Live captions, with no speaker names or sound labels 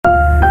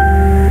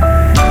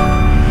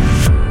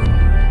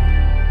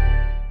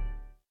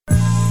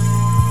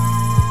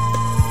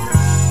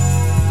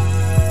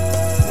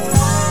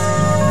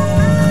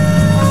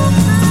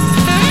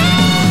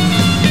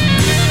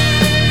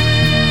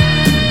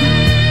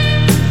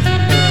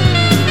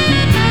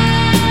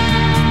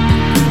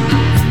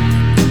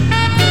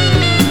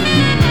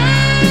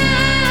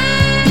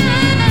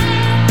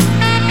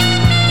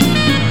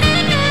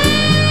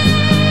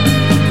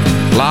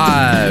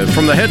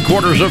the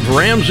headquarters of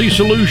Ramsey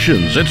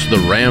Solutions. It's the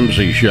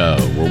Ramsey Show,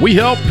 where we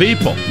help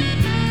people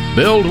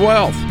build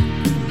wealth,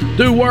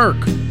 do work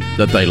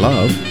that they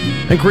love,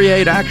 and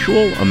create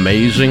actual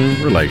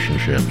amazing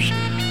relationships.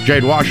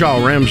 Jade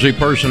Washaw, Ramsey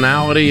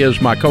Personality,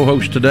 is my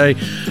co-host today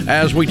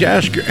as we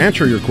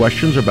answer your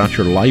questions about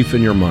your life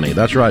and your money.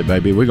 That's right,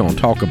 baby. We're going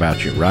to talk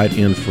about you right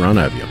in front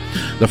of you.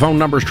 The phone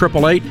number is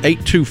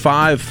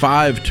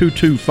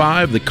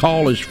 888-825-5225. The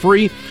call is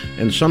free,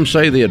 and some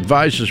say the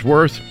advice is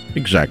worth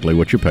exactly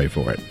what you pay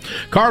for it.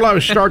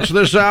 Carlos starts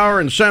this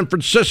hour in San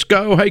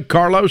Francisco. Hey,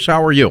 Carlos,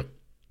 how are you?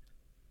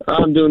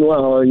 I'm doing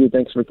well. How are you?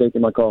 Thanks for taking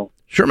my call.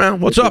 Sure,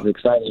 man. What's up? This is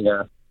exciting.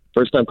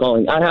 First time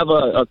calling. I have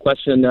a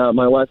question.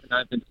 My wife and I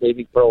have been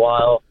saving for a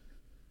while.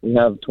 We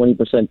have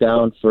 20%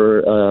 down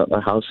for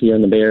a house here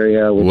in the Bay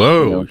Area. Which,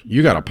 Whoa,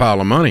 you got a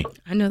pile of money.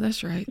 I know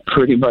that's right.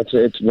 Pretty much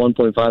it's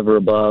 1.5 or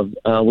above.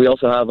 We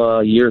also have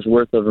a year's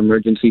worth of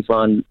emergency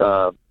fund.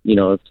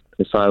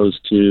 If I was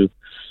to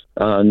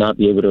not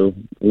be able to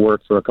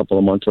work for a couple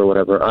of months or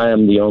whatever, I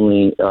am the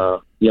only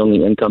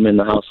income in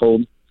the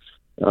household.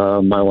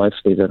 My wife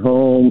stays at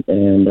home,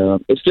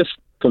 and it's just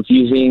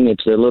confusing.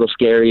 It's a little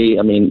scary.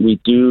 I mean,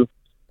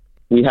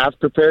 we have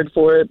prepared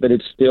for it, but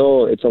it's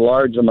a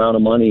large amount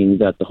of money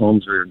that the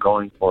homes are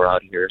going for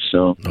out here.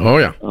 So,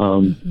 I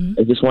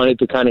just wanted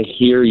to kind of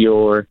hear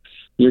your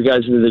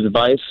guys'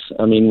 advice.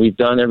 I mean, we've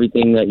done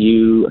everything that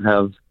you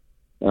have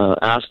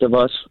asked of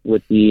us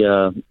with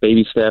the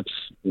baby steps,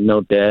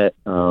 no debt,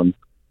 two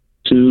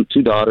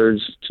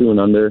daughters, 2 and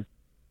under.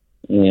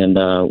 And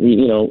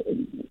we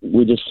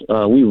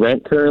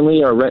rent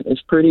currently. Our rent is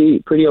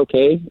pretty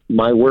okay.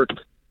 My work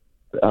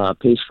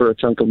pays for a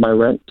chunk of my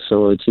rent,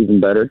 so it's even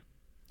better.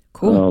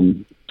 Cool.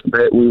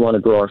 But we want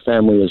to grow our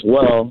family as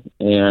well,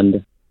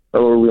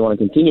 or we want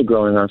to continue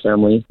growing our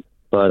family.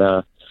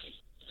 But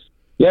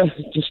kind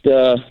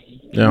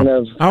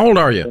of. How old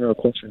are you? General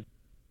question.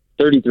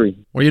 33.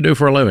 What do you do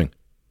for a living?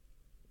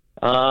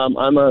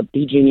 I'm a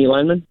PG&E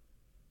lineman.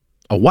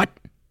 A what?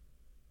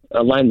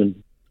 A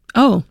lineman.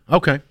 Oh.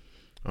 Okay.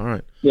 All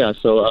right. Yeah,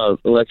 so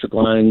electric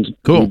lines,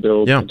 cool.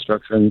 Rebuild,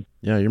 construction.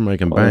 Yeah, you're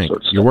making bank.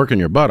 You're working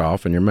your butt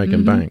off, and you're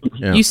making bank.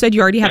 Yeah. You said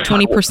you already have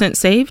 20%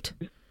 saved?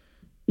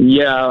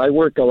 Yeah, I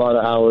work a lot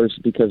of hours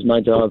because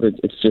my job,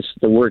 it's just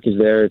the work is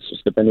there. It's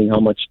just depending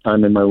how much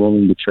time am I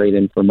willing to trade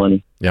in for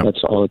money. Yeah.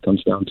 That's all it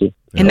comes down to.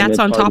 And that's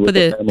on top of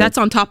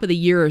the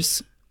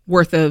year's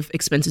worth of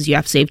expenses you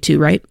have saved too,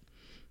 right?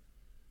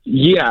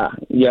 Yeah.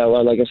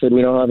 Well, like I said,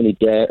 we don't have any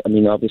debt. I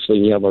mean,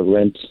 obviously, we have our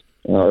rent.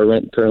 Our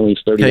rent currently is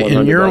 $3,100. Okay,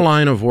 in your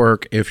line of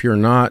work, if you're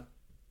not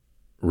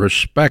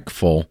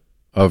respectful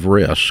of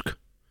risk,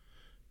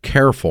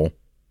 careful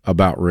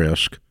about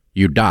risk,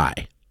 you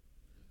die.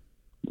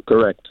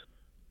 Correct.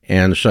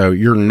 And so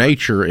your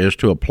nature is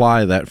to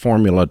apply that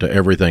formula to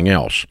everything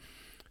else.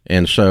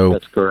 And so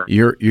that's correct.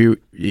 You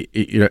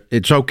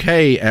it's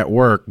okay at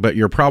work, but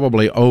you're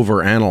probably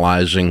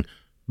overanalyzing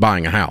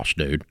buying a house,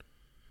 dude.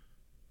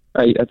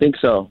 I think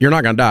so. You're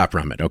not going to die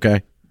from it,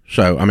 okay?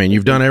 So, I mean,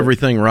 you've done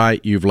everything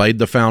right. You've laid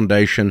the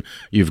foundation.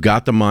 You've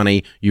got the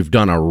money. You've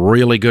done a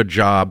really good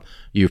job.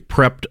 You've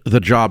prepped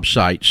the job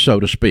site, so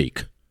to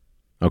speak.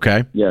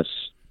 Okay? Yes.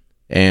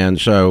 And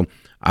so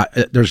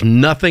there's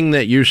nothing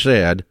that you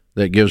said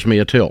that gives me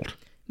a tilt.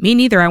 Me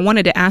neither. I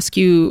wanted to ask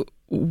you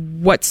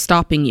what's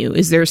stopping you.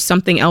 Is there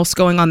something else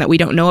going on that we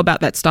don't know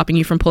about that's stopping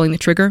you from pulling the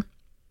trigger?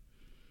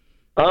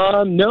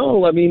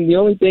 No, I mean, the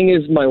only thing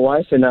is my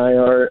wife and I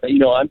are,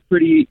 I'm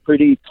pretty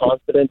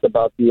confident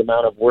about the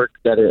amount of work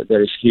that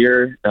is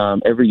here.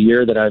 Every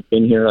year that I've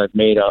been here, I've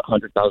made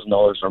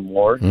 $100,000 or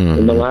more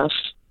in the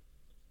last,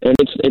 and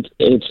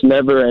it's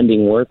never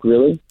ending work,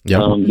 really.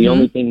 Yep. The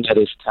only thing that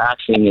is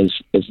taxing is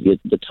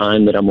the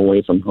time that I'm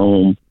away from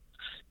home.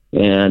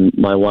 And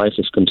my wife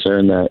is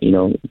concerned that,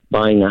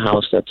 buying a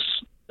house that's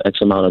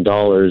X amount of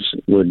dollars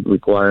would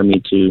require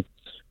me to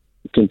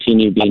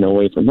continue being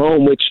away from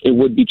home, which it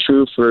would be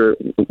true for.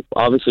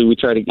 Obviously,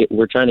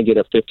 we're trying to get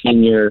a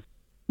 15-year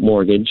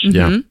mortgage,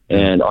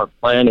 and our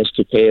plan is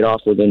to pay it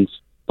off within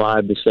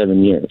 5 to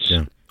 7 years.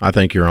 Yeah, I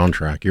think you're on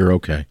track. You're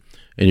okay,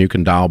 and you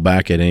can dial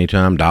back at any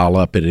time, dial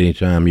up at any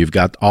time. You've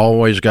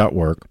always got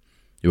work.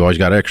 You've always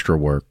got extra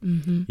work.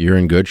 You're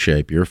in good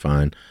shape. You're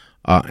fine.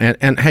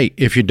 And hey,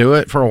 if you do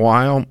it for a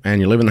while and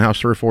you live in the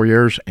house 3 or 4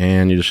 years,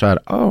 and you decide,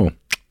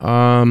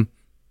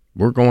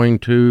 we're going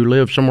to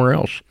live somewhere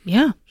else.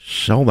 Yeah.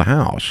 Sell the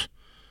house.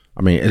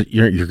 I mean,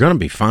 you're going to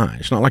be fine.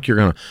 It's not like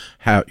you're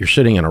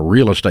sitting in a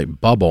real estate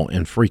bubble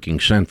in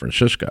freaking San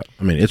Francisco.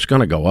 I mean, it's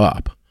going to go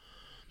up.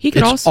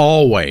 It's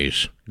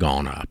always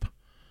gone up.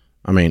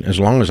 I mean, as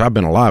long as I've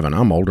been alive, and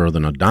I'm older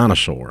than a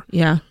dinosaur.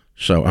 Yeah.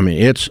 So, I mean,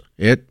 it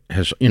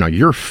has,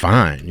 you're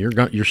fine.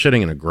 You're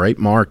sitting in a great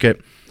market,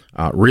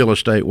 real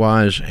estate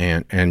wise,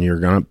 and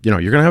you're going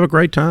to have a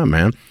great time,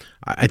 man.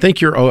 I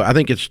think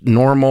it's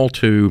normal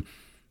to,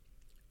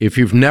 if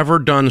you've never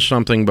done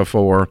something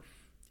before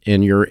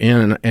and you're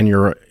in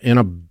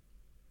a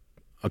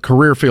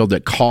career field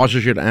that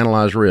causes you to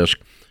analyze risk,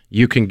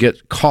 you can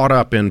get caught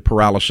up in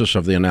paralysis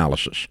of the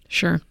analysis.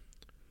 Sure.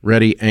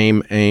 Ready,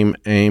 aim.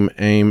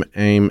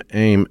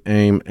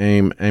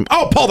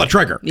 Oh, pull the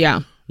trigger.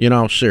 Yeah.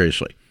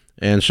 Seriously.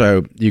 And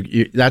so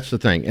you that's the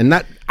thing. And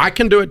that I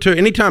can do it too.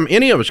 Anytime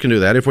any of us can do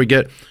that. If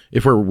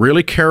we're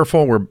really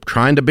careful, we're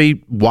trying to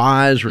be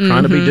wise, we're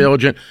trying to be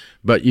diligent,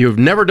 but you've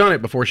never done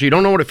it before, so you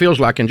don't know what it feels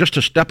like. And just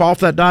to step off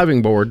that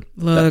diving board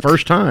that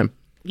first time.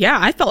 Yeah,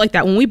 I felt like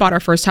that when we bought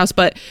our first house.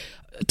 But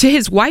to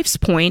his wife's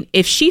point,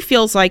 if she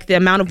feels like the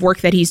amount of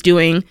work that he's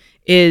doing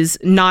is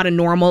not a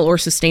normal or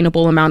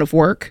sustainable amount of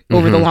work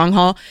over the long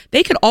haul,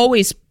 they could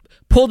always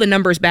pull the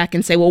numbers back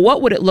and say, well,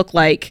 what would it look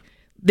like?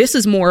 This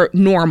is more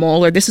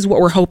normal, or this is what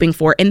we're hoping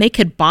for. And they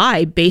could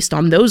buy based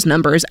on those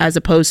numbers as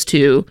opposed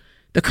to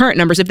the current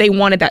numbers if they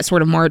wanted that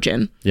sort of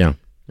margin. Yeah.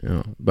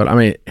 But I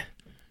mean,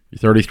 you're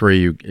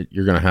 33,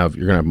 you're going to have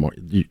more.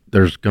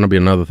 There's going to be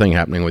another thing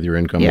happening with your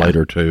income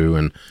later too.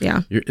 And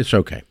it's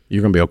okay.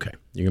 You're going to be okay.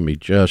 You're going to be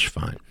just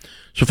fine.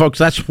 So folks,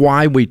 that's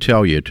why we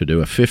tell you to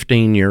do a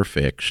 15-year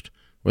fixed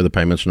where the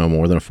payment's no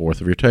more than a fourth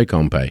of your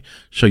take-home pay.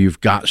 So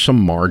you've got some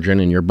margin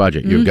in your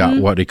budget. You've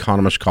got what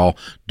economists call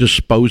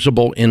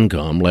disposable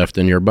income left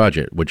in your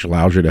budget, which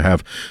allows you to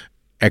have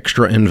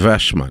extra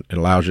investment. It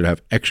allows you to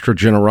have extra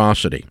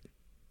generosity.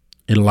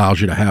 It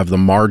allows you to have the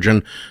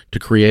margin to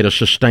create a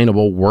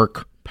sustainable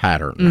work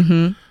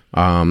pattern.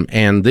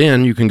 And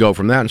then you can go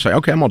from that and say,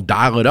 okay, I'm going to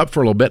dial it up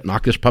for a little bit,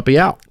 knock this puppy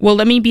out. Well,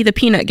 let me be the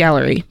peanut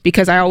gallery,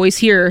 because I always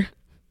hear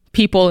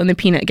people in the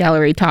peanut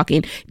gallery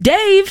talking,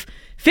 Dave,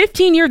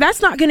 15-year,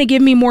 that's not going to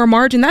give me more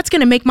margin. That's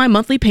going to make my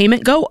monthly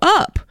payment go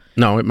up.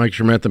 No, it makes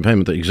your monthly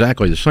payment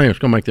exactly the same. It's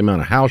going to make the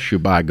amount of house you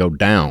buy go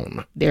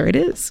down. There it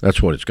is.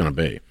 That's what it's going to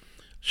be.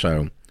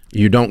 So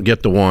you don't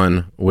get the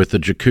one with the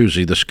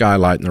jacuzzi, the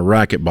skylight, and the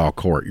racquetball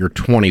court. You're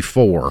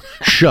 24.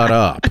 Shut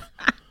up.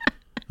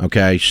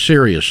 Okay,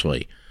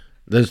 seriously.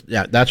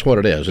 That's what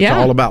it is. It's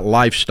all about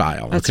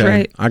lifestyle. That's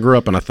right. I grew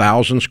up in a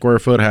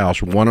 1,000-square-foot house,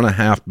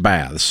 1.5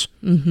 baths.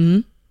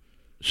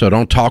 So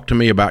don't talk to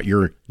me about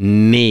your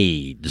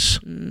needs.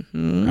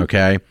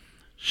 Okay?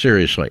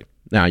 Seriously.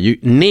 Now,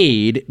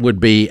 need would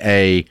be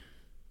a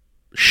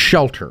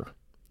shelter.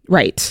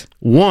 Right.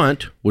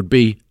 Want would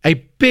be a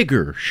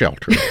bigger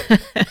shelter.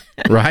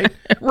 Right?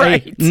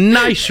 Right. A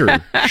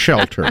nicer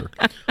shelter.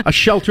 A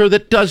shelter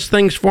that does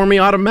things for me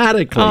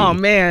automatically. Oh,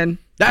 man.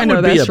 That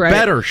would be a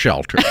better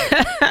shelter.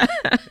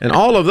 And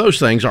all of those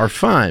things are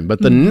fine,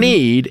 but the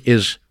need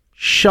is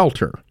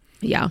shelter.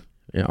 Yeah.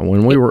 Yeah.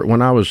 When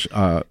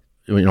the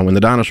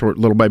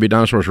little baby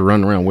dinosaurs were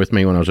running around with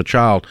me when I was a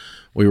child,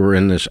 we were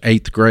in this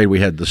 8th grade.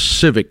 We had the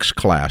civics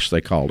class,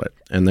 they called it,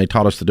 and they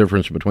taught us the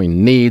difference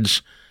between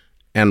needs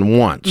and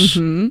wants.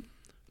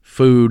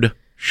 Food,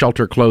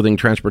 shelter, clothing,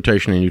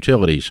 transportation, and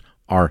utilities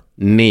are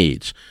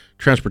needs.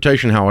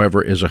 Transportation,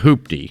 however, is a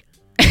hoopty.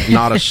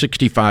 Not a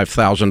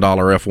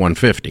 $65,000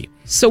 F-150.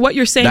 So what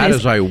you're saying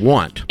is a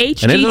want.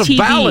 HGTV, and it is a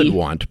valid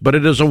want, but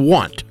it is a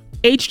want.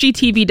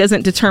 HGTV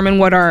doesn't determine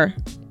what our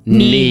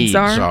needs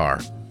are.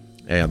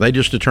 Yeah, they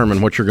just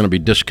determine what you're going to be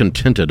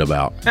discontented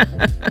about.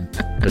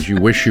 Because you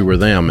wish you were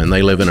them, and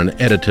they live in an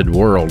edited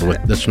world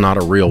that's not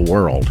a real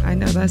world. I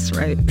know, that's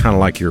right. Kind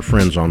of like your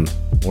friends on,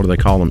 what do they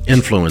call them?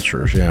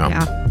 Influencers,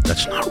 yeah.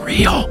 That's not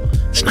real.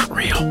 It's not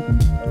real.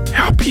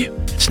 Help you.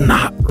 It's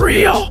not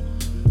real.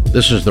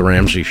 This is The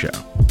Ramsey Show.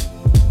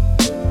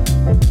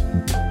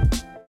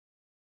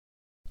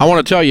 I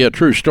want to tell you a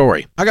true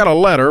story. I got a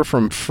letter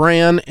from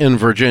Fran in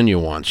Virginia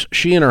once.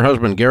 She and her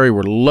husband Gary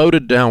were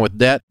loaded down with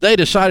debt. They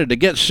decided to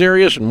get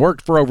serious and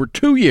worked for over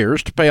 2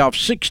 years to pay off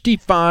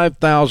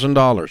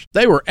 $65,000.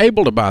 They were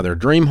able to buy their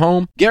dream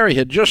home. Gary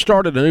had just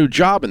started a new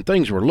job and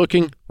things were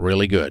looking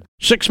really good.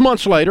 6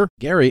 months later,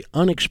 Gary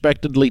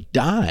unexpectedly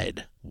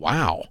died.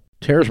 Wow.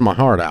 Tears my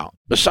heart out.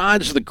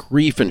 Besides the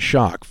grief and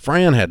shock,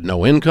 Fran had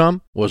no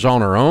income, was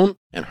on her own,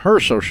 and her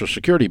Social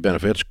Security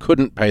benefits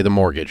couldn't pay the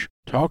mortgage.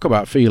 Talk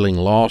about feeling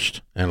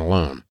lost and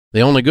alone. The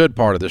only good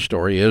part of this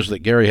story is that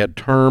Gary had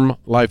term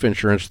life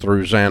insurance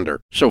through Zander,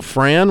 so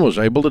Fran was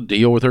able to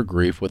deal with her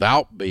grief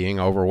without being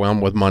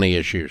overwhelmed with money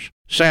issues.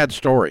 Sad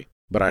story,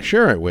 but I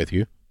share it with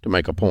you to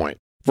make a point.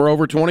 For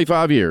over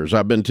 25 years,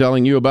 I've been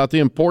telling you about the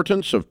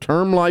importance of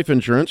term life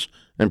insurance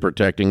and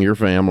protecting your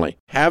family.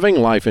 Having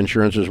life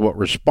insurance is what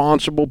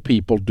responsible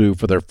people do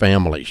for their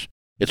families.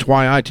 It's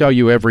why I tell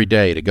you every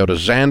day to go to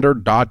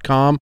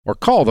Zander.com or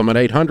call them at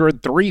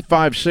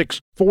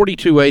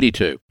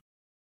 800-356-4282.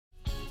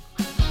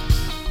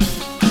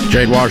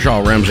 Jade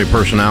Warshaw, Ramsey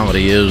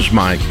Personality, is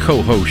my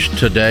co-host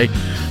today.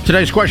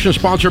 Today's question is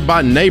sponsored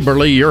by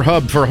Neighborly, your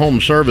hub for home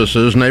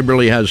services.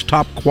 Neighborly has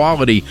top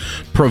quality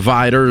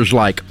providers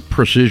like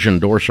Precision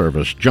Door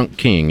Service, Junk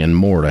King, and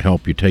more to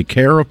help you take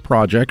care of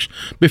projects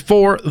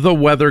before the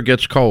weather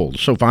gets cold.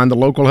 So find the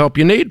local help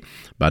you need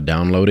by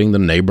downloading the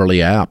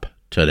Neighborly app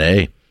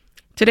today.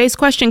 Today's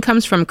question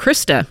comes from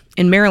Krista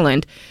in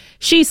Maryland.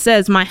 She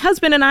says, my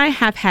husband and I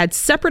have had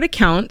separate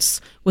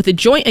accounts with a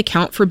joint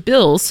account for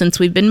bills since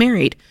we've been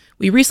married.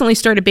 We recently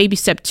started Baby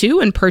Step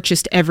 2 and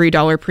purchased Every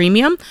Dollar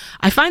Premium.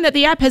 I find that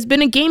the app has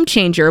been a game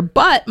changer,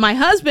 but my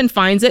husband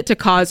finds it to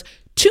cause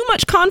too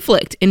much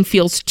conflict and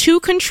feels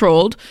too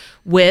controlled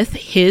with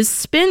his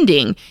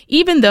spending,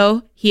 even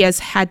though he has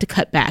had to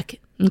cut back.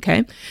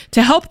 Okay.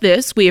 To help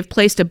this, we have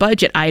placed a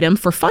budget item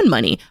for fun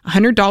money,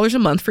 $100 a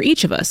month for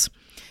each of us.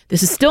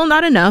 This is still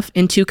not enough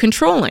and too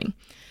controlling.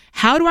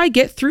 How do I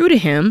get through to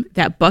him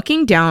that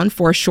bucking down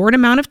for a short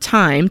amount of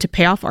time to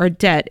pay off our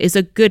debt is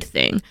a good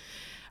thing?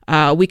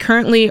 We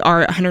currently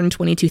are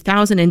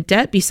 $122,000 in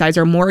debt besides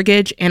our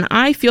mortgage, and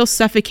I feel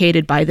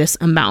suffocated by this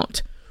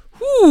amount.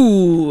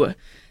 Whew,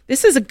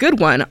 this is a good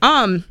one.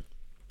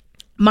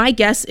 My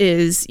guess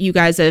is you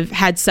guys have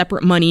had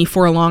separate money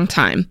for a long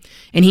time,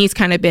 and he's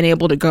kind of been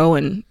able to go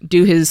and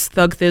do his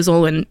thug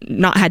thizzle and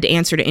not had to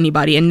answer to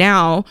anybody. And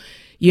now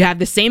you have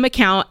the same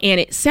account,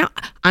 and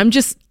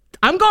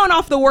I'm going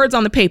off the words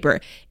on the paper.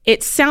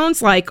 It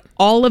sounds like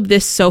all of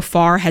this so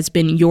far has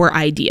been your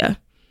idea,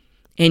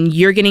 and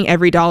you're getting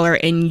every dollar,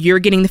 and you're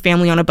getting the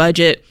family on a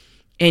budget,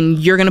 and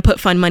you're going to put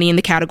fun money in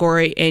the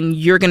category, and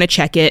you're going to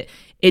check it.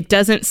 It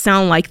doesn't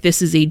sound like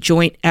this is a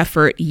joint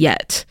effort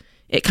yet.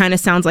 It kind of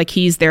sounds like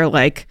he's there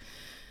like,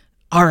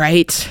 all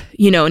right,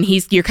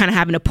 and you're kind of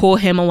having to pull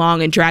him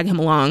along and drag him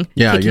along.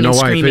 Yeah, you know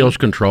why he feels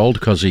controlled?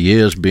 Because he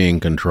is being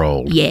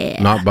controlled.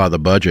 Yeah. Not by the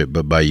budget,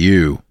 but by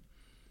you.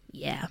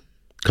 Yeah.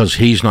 Because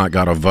he's not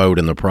got a vote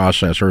in the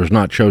process or has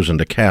not chosen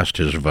to cast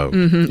his vote.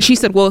 Mm-hmm. She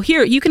said, well,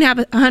 here, you can have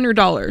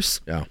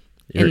 $100. Yeah.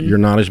 You're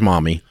not his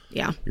mommy.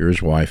 Yeah. You're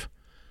his wife.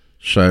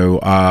 So,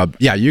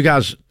 you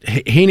guys,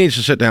 he needs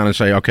to sit down and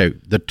say, okay,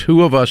 the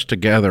two of us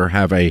together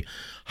have a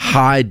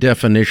high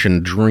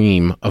definition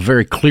dream, a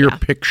very clear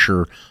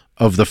picture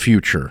of the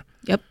future.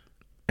 Yep.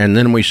 And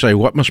then we say,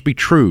 what must be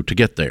true to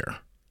get there?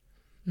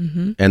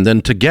 Mm-hmm. And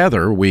then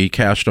together we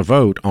cast a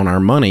vote on our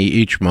money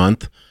each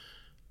month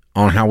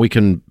on how we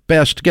can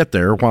best get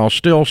there while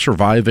still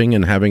surviving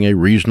and having a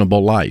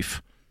reasonable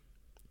life.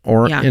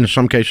 Or in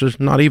some cases,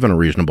 not even a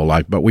reasonable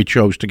life, but we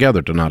chose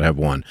together to not have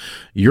one.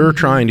 You're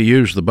trying to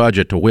use the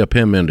budget to whip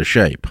him into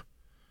shape.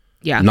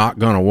 Yeah. Not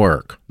going to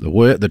work.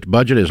 The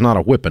budget is not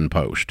a whipping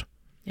post.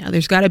 Yeah,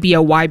 there's got to be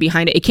a why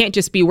behind it. It can't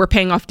just be we're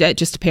paying off debt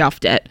just to pay off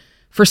debt.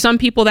 For some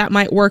people that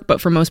might work, but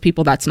for most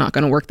people that's not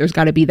going to work. There's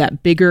got to be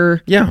that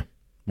bigger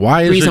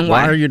Why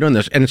are you doing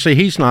this? And see,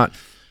 he's not.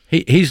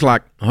 He's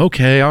like,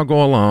 okay, I'll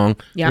go along.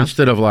 Yeah.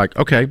 Instead of like,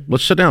 okay,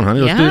 let's sit down, honey.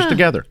 Let's do this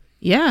together.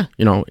 Yeah.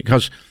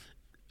 Because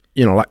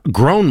like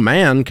grown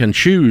man can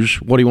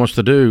choose what he wants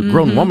to do.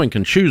 Grown woman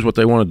can choose what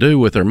they want to do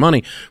with their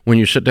money when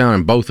you sit down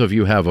and both of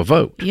you have a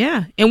vote.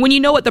 Yeah. And when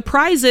you know what the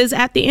prize is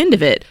at the end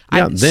of it,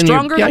 the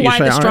stronger the why,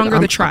 the stronger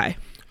the try.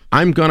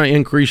 I'm going to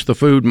increase the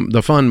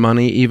fun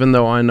money, even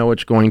though I know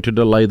it's going to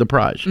delay the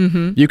prize.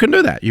 Mm-hmm. You can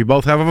do that. You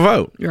both have a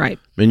vote. Right.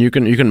 And you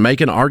can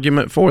make an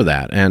argument for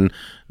that.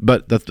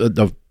 But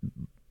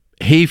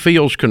he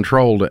feels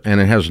controlled,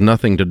 and it has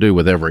nothing to do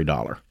with every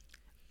dollar.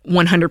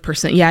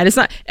 100%. Yeah, it's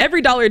not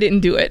every dollar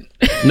didn't do it.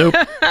 Nope,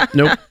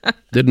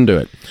 didn't do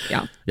it.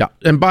 Yeah.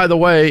 And by the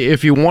way,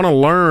 if you want to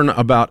learn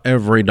about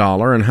every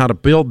dollar and how to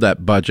build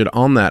that budget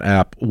on that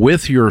app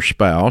with your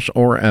spouse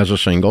or as a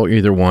single,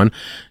 either one,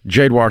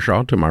 Jade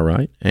Warshaw to my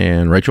right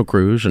and Rachel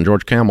Cruz and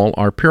George Camel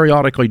are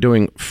periodically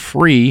doing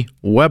free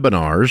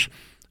webinars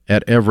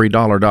at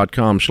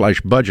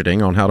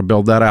everydollar.com/budgeting on how to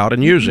build that out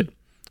and use it.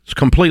 It's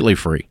completely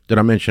free. Did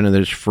I mention it?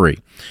 It's free.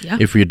 Yeah.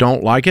 If you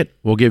don't like it,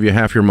 we'll give you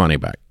half your money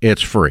back.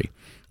 It's free.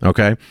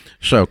 Okay?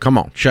 So come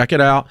on, check it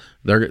out.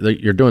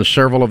 You're doing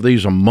several of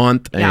these a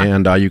month,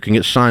 and you can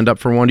get signed up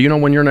for one. Do you know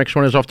when your next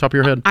one is off the top of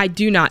your head? I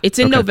do not. It's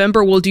in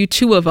November. We'll do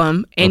 2 of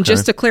them. And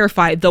just to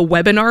clarify, the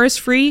webinar is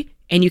free,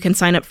 and you can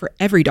sign up for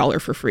every dollar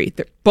for free.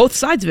 Both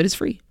sides of it is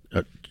free.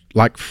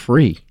 Like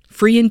free.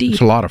 Free indeed.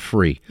 It's a lot of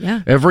free.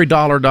 Yeah.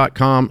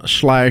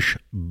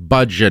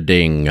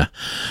 Everydollar.com/budgeting.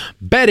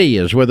 Betty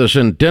is with us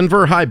in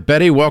Denver. Hi,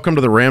 Betty. Welcome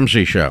to the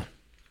Ramsey Show.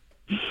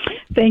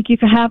 Thank you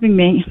for having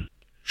me.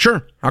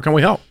 Sure. How can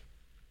we help?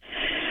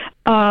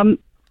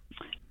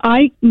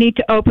 I need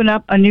to open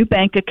up a new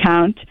bank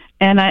account,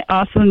 and I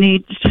also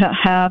need to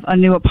have a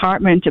new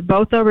apartment.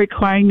 Both are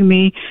requiring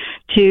me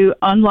to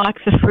unlock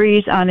the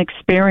freeze on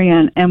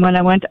Experian. And when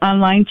I went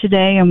online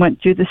today and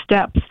went through the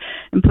steps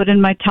and put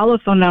in my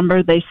telephone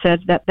number, they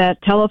said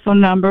that telephone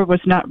number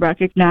was not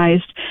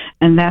recognized,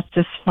 and that's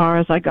as far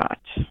as I got.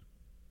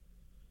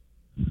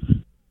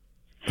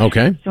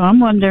 Okay. So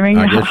I'm wondering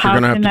I guess you're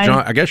going to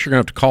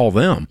have to call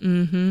them.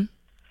 Mm-hmm.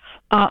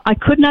 I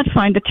could not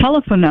find a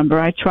telephone number.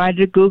 I tried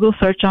to Google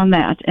search on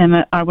that,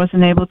 and I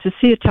wasn't able to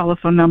see a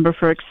telephone number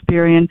for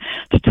Experian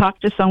to talk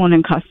to someone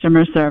in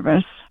customer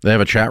service. They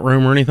have a chat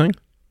room or anything?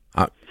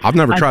 I've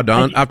never tried to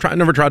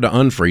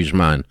unfreeze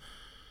mine.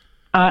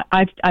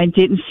 I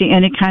didn't see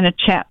any kind of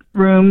chat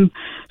room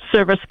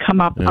service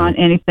come up on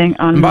anything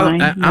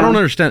online. I don't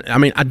understand. I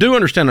mean, I do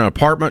understand an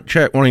apartment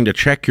wanting to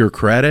check your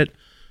credit,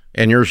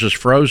 and yours is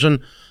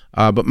frozen.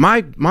 But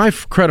my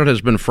credit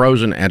has been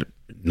frozen at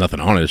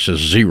nothing on it. It says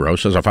 0. It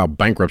says I filed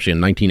bankruptcy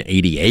in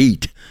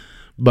 1988.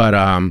 But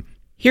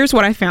here's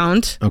what I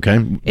found.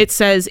 Okay. It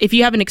says if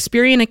you have an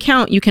Experian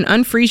account, you can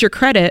unfreeze your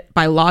credit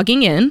by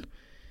logging in,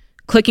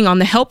 clicking on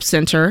the Help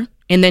Center,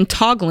 and then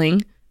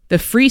toggling the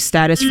freeze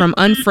status from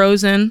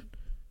unfrozen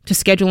to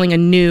scheduling a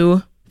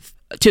new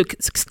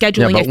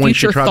scheduling a future thaw. Yeah, but when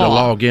she tried to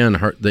log in,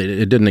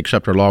 it didn't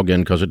accept her login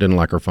because it didn't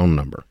like her phone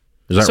number.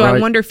 Is that so right? I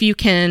wonder if you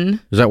can...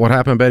 Is that what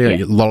happened, Betty? Yeah.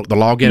 The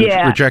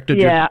login rejected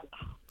you? Yeah.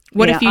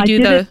 What if you do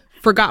the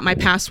forgot my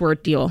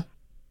password deal?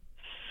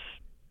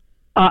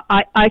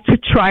 I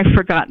could try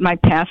forgot my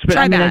password.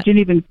 Try that.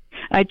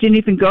 I didn't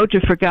even go to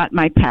forgot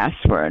my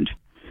password.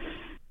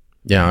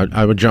 Yeah,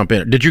 I would jump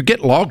in. Did you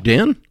get logged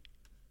in?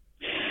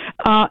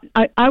 I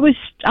was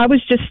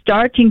just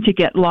starting to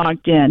get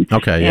logged in.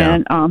 Okay, yeah.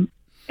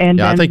 And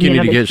yeah, then, I think you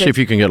need to see if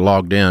you can get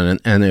logged in,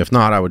 and if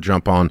not, I would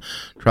jump on,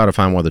 try to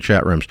find one of the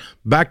chat rooms.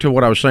 Back to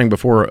what I was saying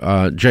before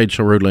Jade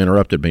so rudely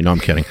interrupted me. No, I'm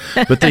kidding.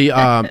 But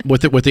the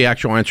with the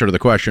actual answer to the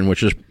question,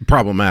 which is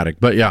problematic.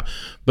 But yeah,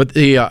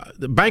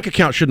 the bank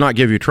account should not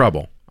give you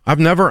trouble. I've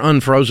never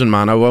unfrozen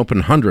mine. I've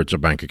opened hundreds of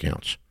bank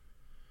accounts.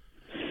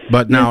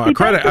 But now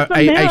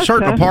a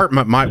certain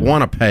apartment might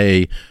want to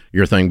pay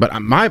your thing, but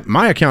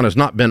my account has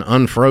not been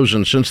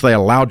unfrozen since they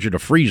allowed you to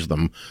freeze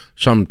them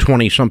some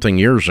 20-something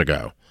years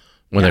ago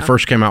when they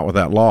first came out with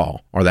that law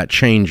or that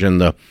change in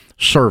the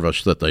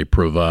service that they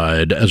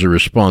provide as a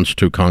response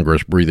to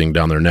Congress breathing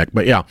down their neck.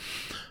 But yeah,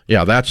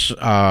 that's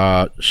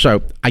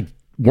so I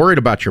worried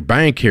about your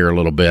bank here a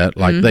little bit.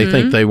 Like they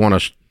think they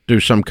want to do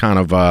some kind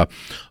of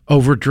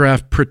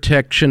overdraft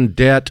protection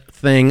debt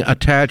thing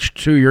attached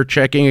to your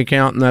checking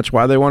account, and that's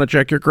why they want to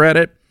check your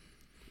credit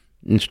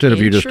instead of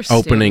you just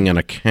opening an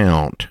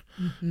account.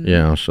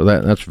 Yeah, so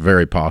that's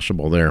very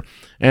possible there.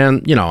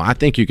 And I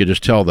think you could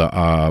just tell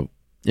the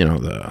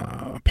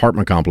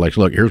apartment complex,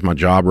 look, here's my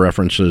job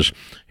references,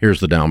 here's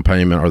the down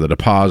payment or the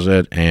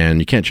deposit, and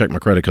you can't check my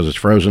credit because it's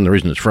frozen. The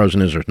reason it's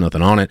frozen is there's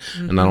nothing on it,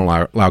 and I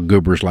don't allow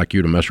goobers like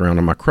you to mess around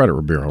on my credit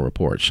bureau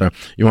report. So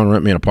you want to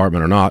rent me an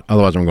apartment or not?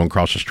 Otherwise, I'm going to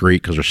cross the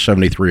street because there's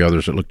 73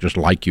 others that look just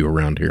like you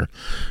around here.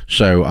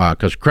 So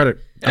because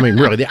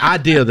really, the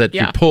idea that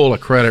you pull a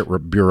credit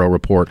bureau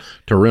report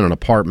to rent an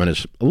apartment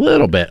is a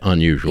little bit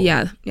unusual.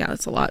 Yeah,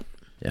 that's a lot.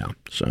 Yeah,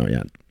 so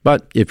yeah.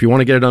 But if you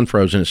want to get it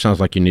unfrozen, it sounds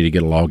like you need to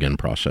get a login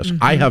process.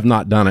 I have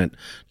not done it,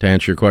 to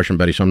answer your question,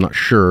 Betty, so I'm not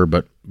sure.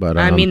 But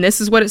I mean,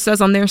 this is what it says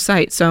on their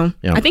site. So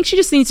I think she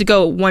just needs to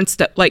go one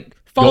step,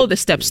 follow the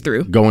steps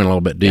through. Go in a little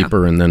bit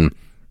deeper and then,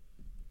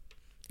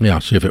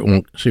 see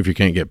if you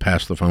can't get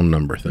past the phone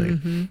number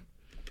thing.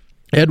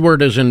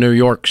 Edward is in New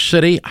York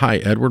City. Hi,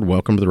 Edward.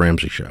 Welcome to the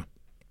Ramsey Show.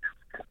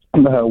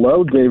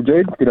 Hello, Dave.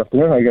 Jade. Good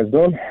afternoon. How you guys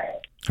doing?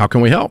 How can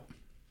we help?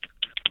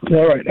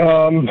 All right.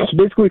 So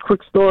basically,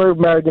 quick story.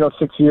 Married,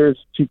 6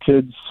 years, 2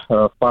 kids,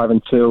 5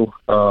 and 2.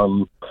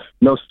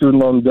 No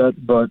student loan debt,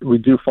 but we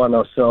do find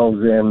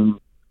ourselves in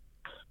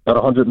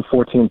about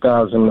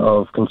 $114,000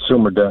 of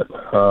consumer debt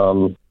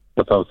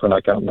without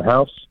not counting the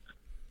house.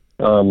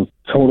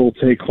 Total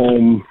take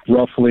home,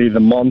 roughly the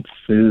month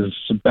is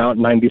about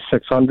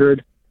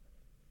 $9,600.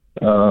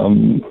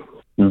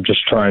 I'm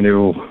just trying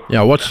to.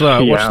 Yeah. What's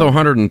the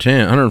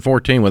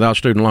 114 without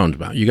student loans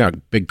about? You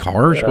got big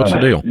cars? What's the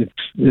deal?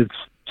 It's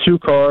 2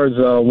 cars.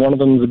 One of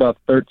them is about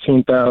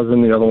 $13,000.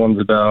 The other one's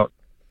about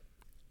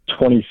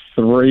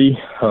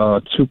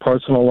 $23,000. 2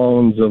 personal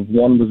loans.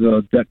 One was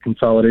a debt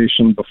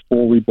consolidation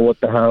before we bought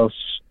the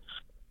house.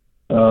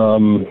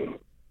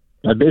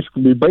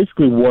 We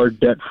basically were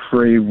debt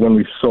free when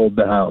we sold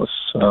the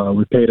house.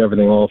 We paid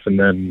everything off, and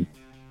then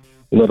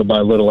little by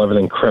little,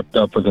 everything crept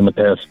up within the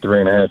past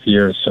 3.5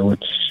 years. So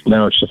it's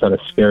just at a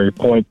scary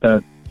point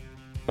that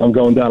I'm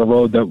going down a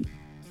road that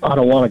I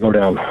don't want to go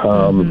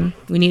down.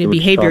 We need a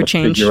behavior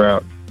change.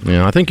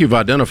 Yeah, I think you've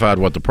identified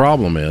what the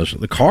problem is.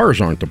 The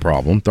cars aren't the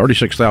problem.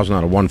 36,000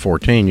 out of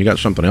 114. You got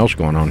something else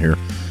going on here.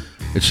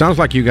 It sounds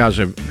like you guys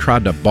have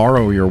tried to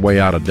borrow your way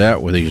out of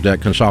debt with these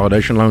debt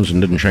consolidation loans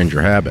and didn't change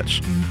your habits.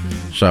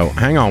 So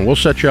hang on. We'll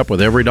set you up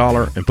with every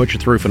dollar and put you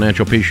through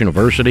Financial Peace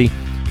University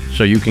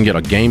so you can get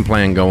a game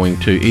plan going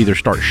to either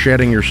start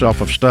shedding yourself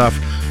of stuff,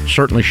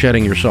 certainly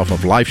shedding yourself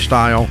of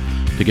lifestyle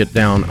to get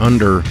down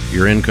under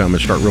your income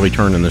and start really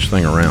turning this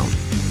thing around.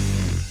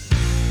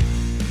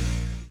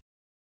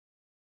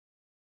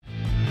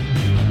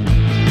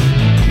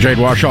 Jade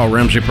Warshaw,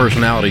 Ramsey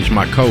Personalities,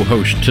 my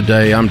co-host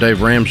today. I'm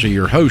Dave Ramsey,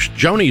 your host.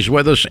 Joni's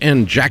with us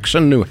in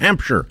Jackson, New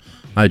Hampshire.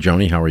 Hi,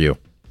 Joni. How are you?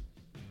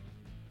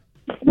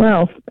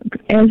 Well,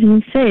 as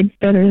you say,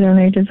 better than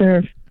I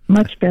deserve.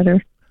 Much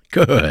better.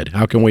 Good.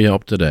 How can we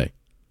help today?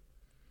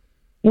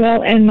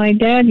 Well, and my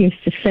dad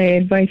used to say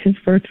advice is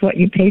worth what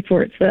you pay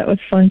for it, so that was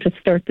fun to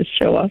start the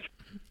show off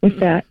with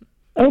that.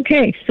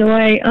 Okay, so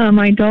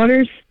my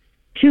daughters,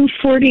 2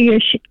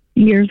 40-ish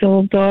years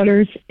old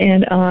daughters,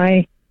 and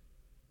I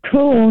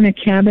co-own a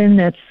cabin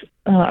that's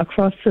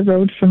across the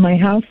road from my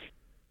house,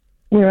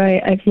 where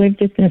I've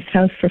lived in this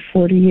house for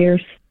 40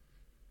 years.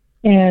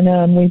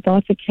 And we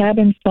bought the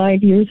cabin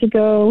 5 years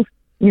ago.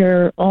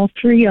 We're all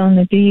 3 on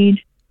the deed.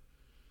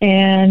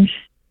 And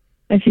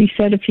as you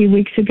said a few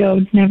weeks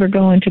ago, never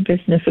go into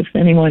business with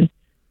anyone.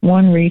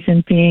 One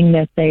reason being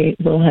that they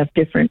will have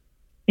different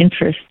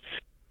interests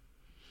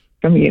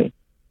from you.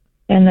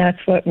 And that's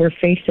what we're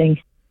facing.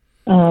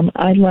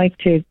 I'd like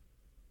to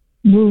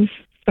move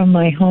from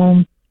my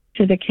home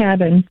to the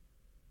cabin,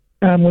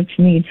 which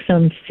needs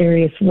some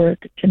serious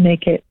work to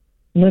make it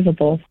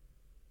livable.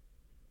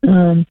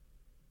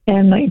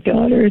 And my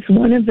daughters,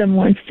 one of them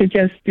wants to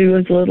just do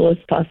as little as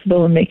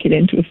possible and make it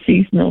into a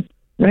seasonal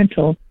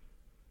rental.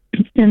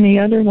 And the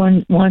other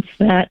one wants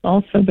that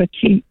also, but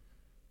she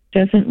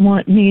doesn't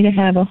want me to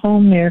have a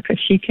home there because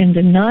she can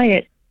deny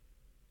it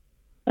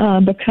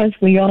because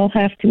we all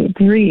have to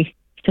agree,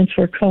 since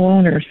we're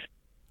co-owners.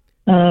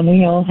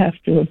 We all have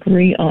to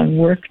agree on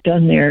work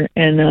done there.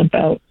 And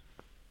about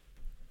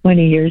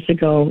 20 years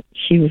ago,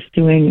 she was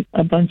doing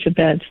a bunch of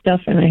bad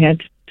stuff, and I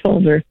had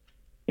told her,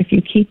 if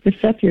you keep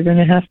this up, you're going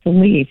to have to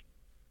leave.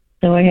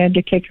 So I had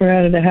to kick her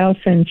out of the house,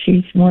 and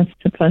she wants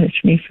to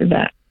punish me for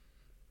that.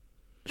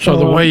 So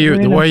the way you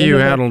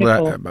handled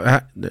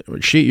that,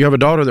 you have a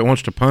daughter that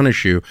wants to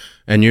punish you,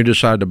 and you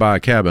decide to buy a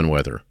cabin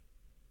with her.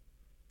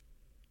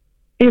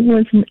 It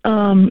wasn't.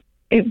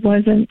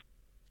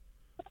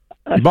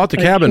 You bought the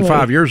cabin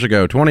 5 years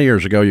ago. 20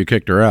 years ago, you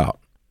kicked her out.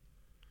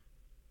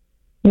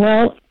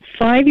 Well,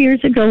 5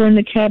 years ago, when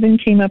the cabin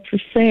came up for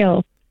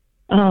sale,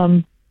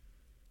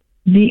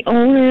 the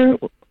owner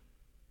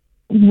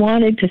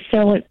wanted to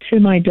sell it to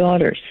my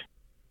daughters.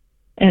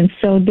 And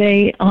so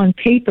they, on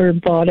paper,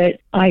 bought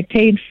it. I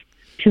paid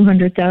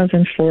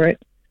 $200,000 for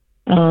it.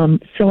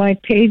 So I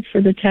paid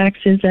for the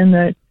taxes and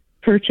the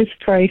purchase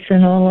price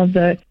and all of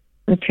the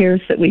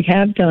repairs that we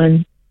have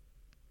done.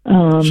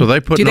 So they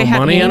put no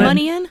money in it?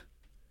 Money in?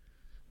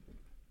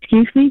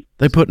 Excuse me?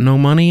 They put no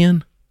money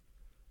in?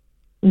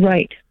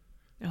 Right.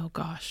 Oh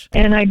gosh.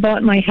 And I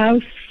bought my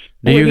house.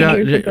 Do you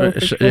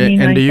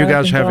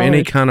guys have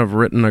any kind of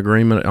written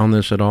agreement on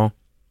this at all?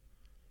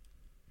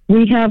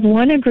 We have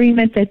one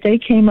agreement that they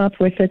came up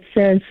with that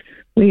says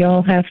we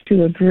all have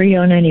to agree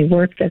on any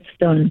work that's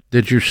done.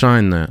 Did you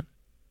sign that?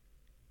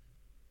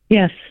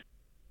 Yes.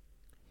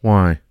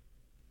 Why?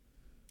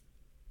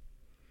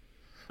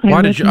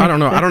 Why did you? I don't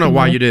know. I don't know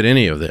why you did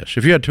any of this.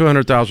 If you had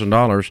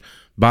 $200,000,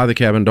 buy the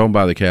cabin, don't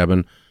buy the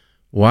cabin.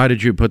 Why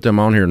did you put them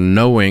on here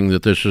knowing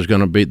that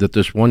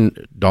this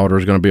one daughter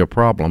is going to be a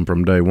problem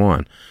from day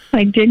one?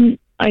 I didn't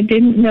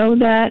know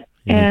that,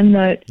 and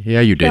the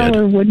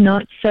seller would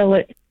not sell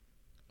it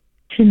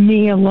to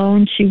me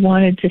alone. She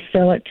wanted to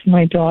sell it to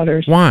my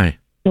daughters. Why?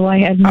 So I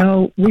had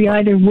we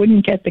either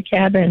wouldn't get the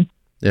cabin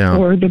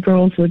or the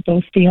girls would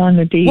both be on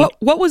the deed.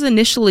 What was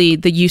initially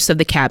the use of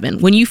the cabin?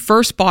 When you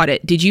first bought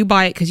it, did you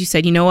buy it because you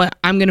said, you know what,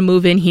 I'm going to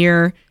move in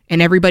here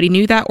and everybody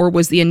knew that? Or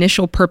was the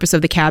initial purpose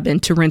of the cabin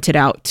to rent it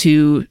out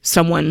to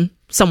someone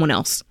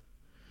else?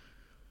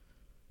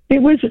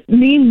 It was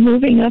me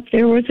moving up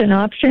there was an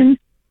option.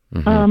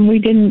 Mm-hmm. We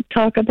didn't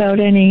talk about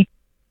any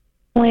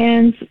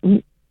plans.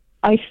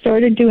 I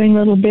started doing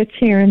little bits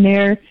here and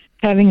there,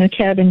 having the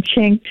cabin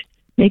chinked,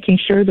 making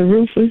sure the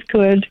roof was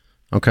good.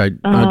 Okay,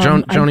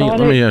 Joni,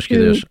 let me ask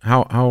you this: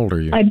 How old are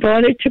you? I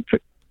bought it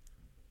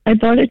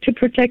to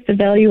protect the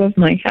value of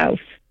my house,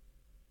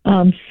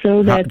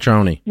 so that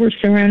Joni, we're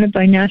surrounded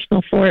by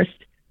national forest.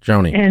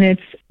 Joni, and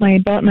I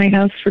bought my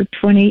house for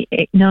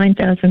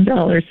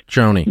 $29,000.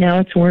 Joni, now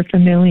it's worth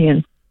 $1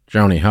 million.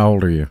 Joni, how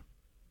old are you?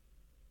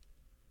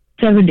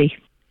 70.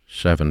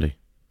 70.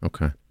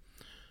 Okay.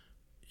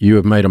 You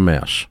have made a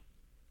mess.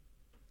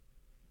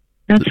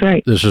 That's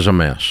right. This is a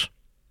mess.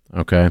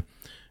 Okay.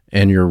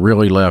 And you're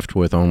really left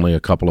with only a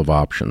couple of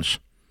options.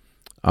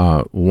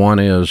 One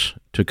is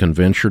to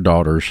convince your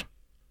daughters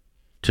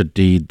to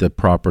deed the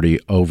property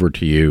over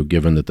to you,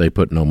 given that they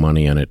put no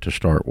money in it to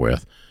start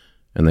with,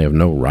 and they have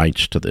no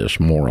rights to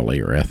this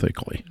morally or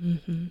ethically.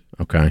 Mm-hmm.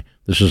 Okay?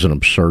 This is an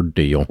absurd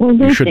deal. Well,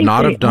 you should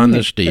not have done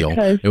this deal.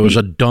 It was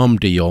a dumb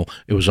deal.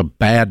 It was a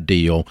bad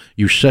deal.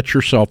 You set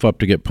yourself up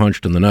to get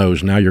punched in the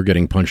nose. Now you're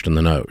getting punched in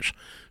the nose.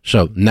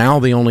 So now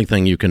the only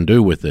thing you can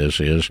do with this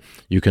is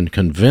you can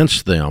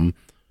convince them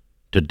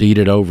to deed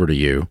it over to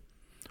you,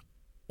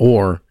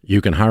 or you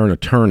can hire an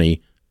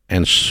attorney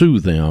and sue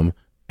them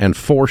and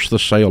force the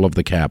sale of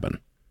the cabin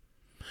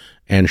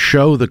and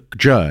show the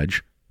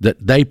judge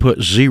that they put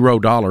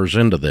 $0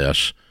 into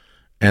this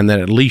and that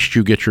at least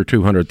you get your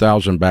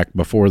 $200,000 back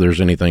before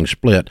there's anything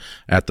split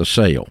at the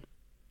sale.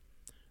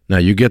 Now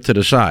you get to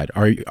decide,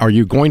 are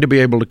you going to be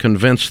able to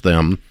convince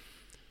them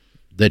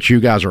that you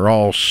guys are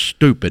all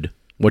stupid?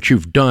 What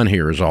you've done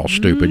here is all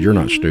stupid. You're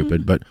not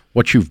stupid, but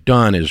what you've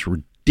done is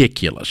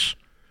ridiculous.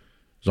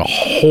 It's a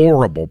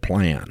horrible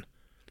plan.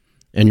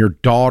 And your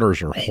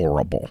daughters are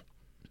horrible.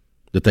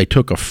 That they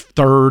took a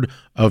third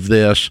of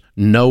this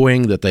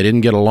knowing that they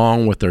didn't get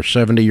along with their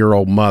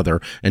 70-year-old mother,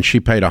 and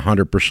she paid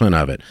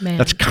 100% of it. Man.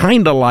 That's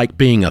kind of like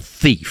being a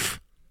thief.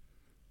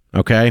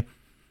 Okay?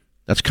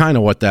 That's kind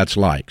of what that's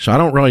like. So I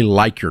don't really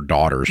like your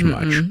daughters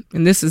much.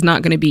 And this is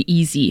not going to be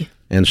easy.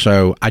 And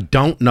so I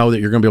don't know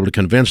that you're going to be able to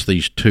convince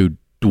these two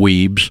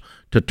dweebs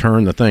to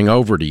turn the thing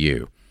over to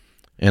you.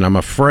 And I'm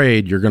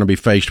afraid you're going to be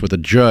faced with a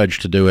judge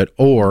to do it,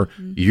 or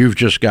you've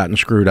just gotten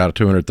screwed out of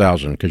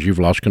 $200,000 because you've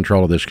lost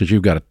control of this because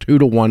you've got a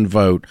 2-to-1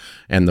 vote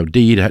and the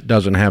deed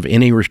doesn't have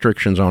any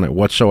restrictions on it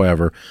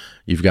whatsoever.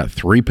 You've got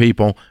 3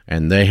 people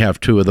and they have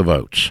 2 of the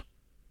votes.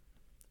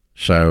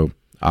 So,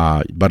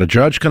 but a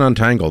judge can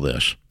untangle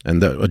this,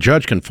 and a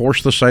judge can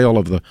force the sale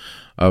of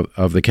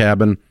the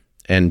cabin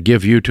and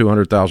give you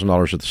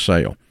 $200,000 at the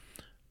sale.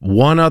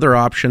 One other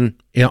option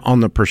on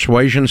the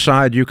persuasion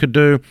side you could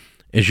do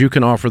is you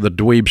can offer the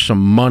dweeb some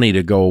money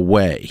to go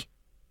away.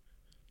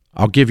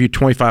 I'll give you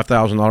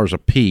 $25,000 a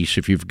piece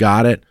if you've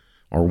got it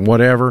or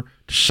whatever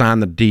to sign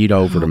the deed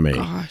over to me.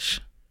 Gosh.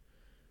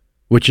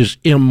 Which is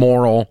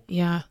immoral,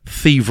 Yeah.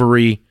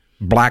 thievery,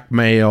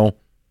 blackmail,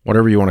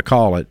 whatever you want to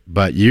call it.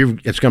 But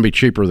it's going to be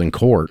cheaper than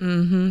court.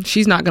 Mm-hmm.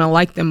 She's not going to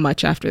like them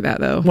much after that,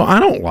 though. Well,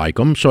 I don't like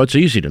them, so it's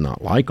easy to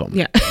not like them.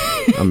 Yeah.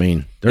 I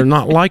mean, they're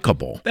not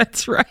likable.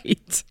 That's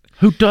right.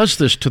 Who does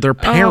this to their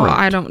parent? Oh,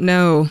 I don't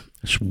know.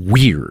 It's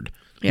weird.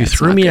 Yeah, you it's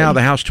threw not me good. out of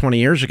the house 20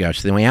 years ago.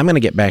 So I'm going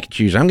to get back at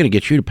you. I'm going to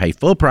get you to pay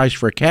full price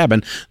for a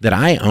cabin that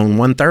I own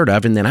 1/3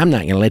 of, and then I'm not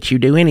going to let you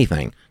do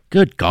anything.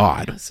 Good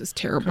God. This is What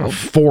terrible.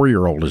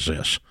 4-year-old is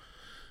this?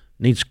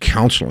 Needs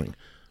counseling.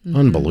 Mm-hmm.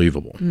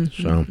 Unbelievable.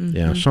 So,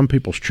 yeah, some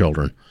people's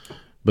children.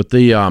 But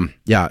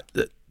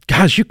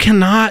guys, you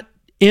cannot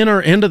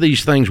enter into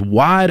these things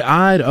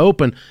wide-eyed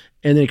open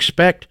and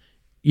expect,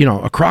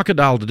 a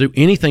crocodile to do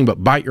anything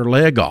but bite your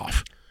leg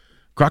off.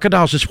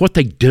 Crocodiles, it's what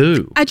they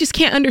do. I just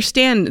can't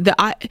understand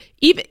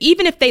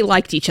even if they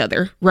liked each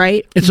other,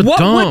 right? What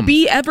dumb. would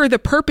be ever the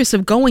purpose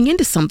of going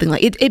into something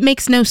like it? It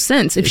makes no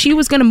sense. If she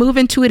was going to move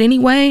into it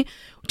anyway,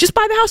 just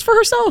buy the house for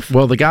herself.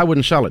 Well, the guy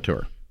wouldn't sell it to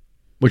her,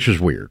 which is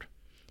weird.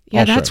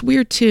 Yeah, Also, that's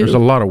weird too. There's a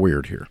lot of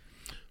weird here.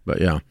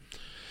 But yeah.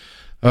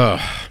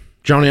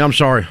 Johnny, I'm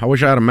sorry. I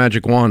wish I had a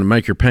magic wand to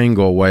make your pain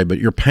go away, but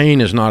your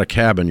pain is not a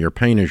cabin. Your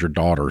pain is your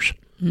daughter's.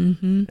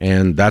 Mm-hmm.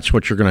 And that's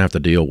what you're going to have to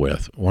deal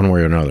with one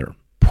way or another.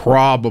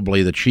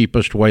 Probably the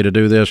cheapest way to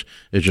do this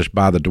is just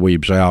buy the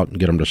dweebs out and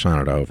get them to sign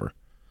it over.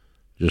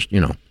 Just,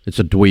 it's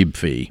a dweeb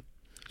fee.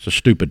 It's a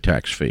stupid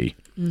tax fee.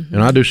 Mm-hmm.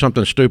 And I do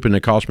something stupid and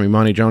it costs me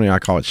money, Johnny, I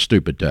call it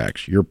stupid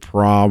tax. You're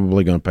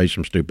probably going to pay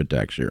some stupid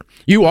tax here.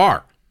 You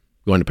are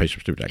going to pay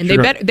some stupid tax. And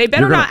they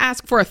better not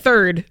ask for a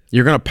third.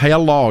 You're going to pay a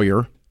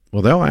lawyer.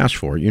 Well, they'll ask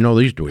for it.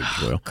 These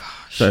dweebs will.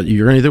 Gosh. So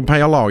you're going to either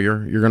pay a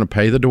lawyer, you're going to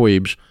pay the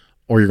dweebs,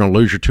 or you're going to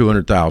lose your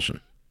 $200,000.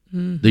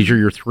 Mm-hmm. These are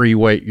your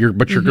three-way.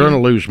 But you're going to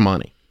lose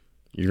money.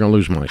 You're going to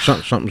lose money.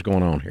 Something's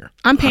going on here.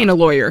 I'm paying a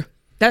lawyer.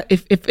 That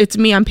if it's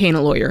me, I'm paying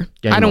a lawyer.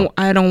 Game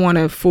I don't want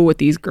to fool with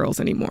these girls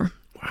anymore.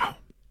 Wow,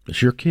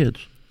 it's your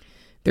kids.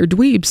 They're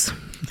dweebs.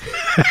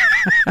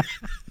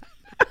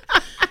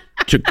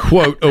 To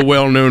quote a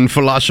well-known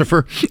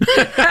philosopher.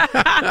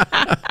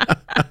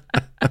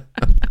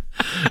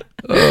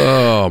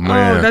 Oh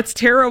man. Oh, that's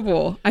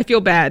terrible. I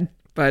feel bad,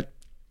 but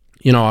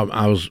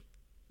I was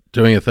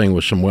doing a thing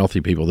with some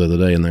wealthy people the other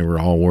day, and they were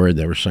all worried.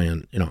 They were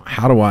saying,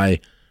 how do I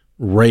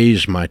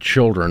raise my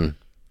children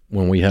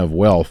when we have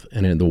wealth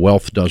and the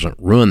wealth doesn't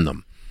ruin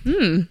them?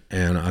 And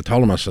I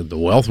told them, I said, the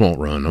wealth won't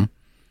ruin them.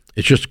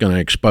 It's just going to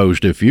expose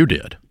if you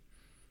did.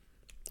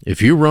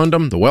 If you ruined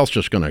them, the wealth's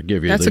just going to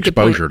give you That's the a good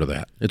point. exposure to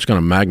that. It's going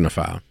to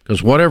magnify.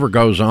 Because whatever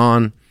goes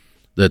on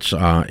that's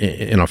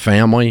in a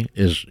family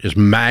is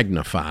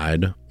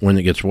magnified when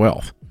it gets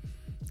wealth.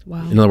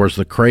 wow. In other words,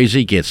 the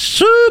crazy gets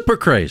super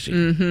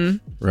crazy,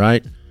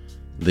 right?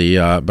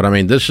 But I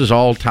mean, this is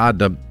all tied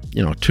to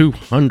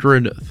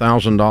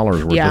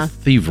 $200,000 worth Yeah. of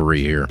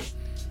thievery here.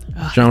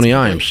 Joni,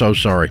 I am so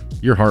sorry.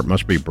 Your heart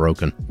must be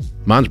broken.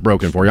 Mine's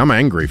broken for you. I'm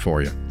angry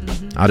for you.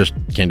 I just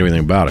can't do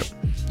anything about it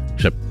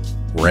except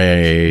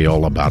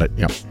rail about it.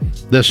 Yep.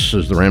 This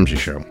is The Ramsey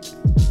Show.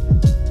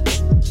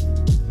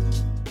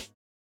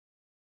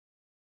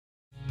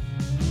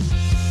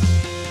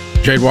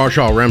 Jade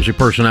Warshaw, Ramsey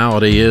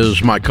Personality,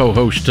 is my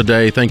co-host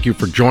today. Thank you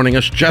for joining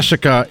us.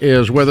 Jessica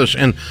is with us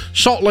in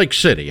Salt Lake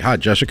City. Hi,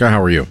 Jessica.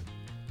 How are you?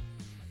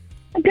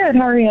 Good.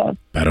 How are you?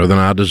 Better than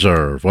I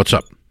deserve. What's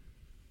up?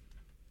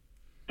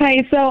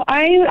 Hi. So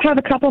I have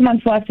a couple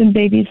months left in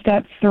baby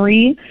step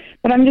 3,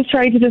 but I'm just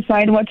trying to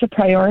decide what to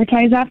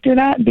prioritize after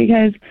that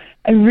because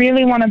I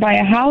really want to buy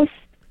a house,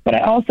 but I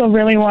also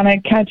really want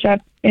to catch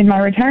up in my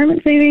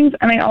retirement savings,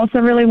 and I also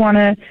really want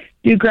to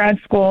do grad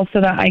school so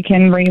that I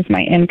can raise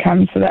my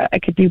income so that I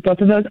could do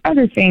both of those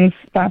other things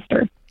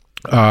faster.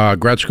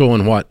 Grad school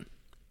in what?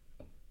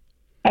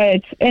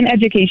 It's in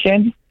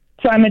education.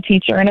 So I'm a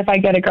teacher, and if I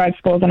get a grad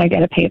school, then I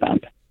get a pay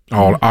bump.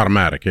 Oh,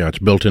 automatic. Yeah, it's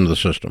built into the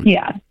system.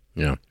 Yeah.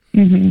 Yeah.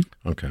 Mm-hmm.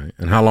 Okay.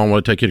 And how long will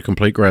it take you to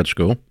complete grad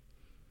school?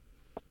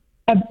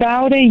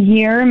 About a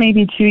year,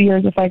 maybe 2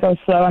 years if I go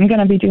slow. I'm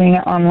going to be doing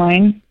it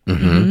online.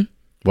 Mm-hmm.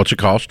 What's it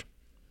cost?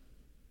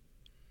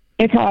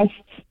 It costs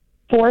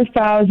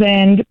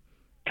 $4,000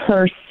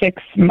 per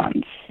 6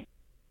 months.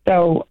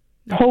 So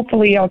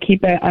hopefully I'll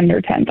keep it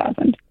under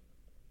 $10,000.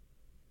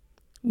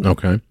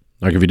 Okay.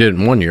 Like if you did it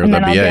in 1 year, And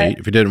that'd then be I'll 8.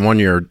 If you did it in 1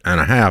 year and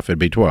a half, it'd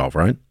be 12,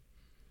 right?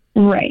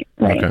 Right.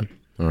 Okay.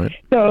 All right.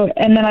 So,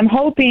 and then I'm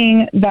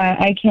hoping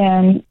that I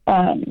can,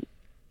 I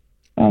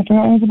forgot what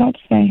I was about to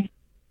say.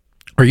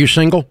 Are you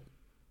single?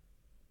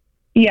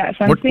 Yes,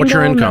 I'm single, what's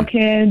your income? no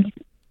kids.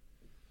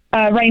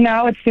 Right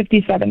now it's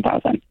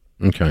 $57,000.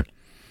 Okay.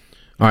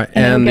 All right.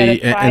 And And it'll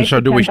get a and so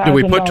do we put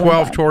 $5,000 12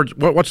 bump. towards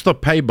what's the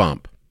pay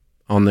bump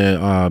on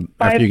the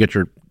after you get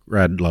your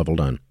grad level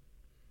done?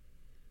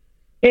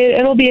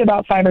 It'll be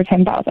about $5,000 or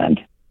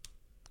 $10,000.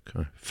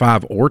 Okay.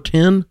 5 or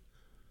 10?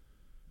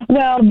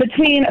 Well,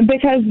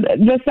 because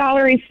the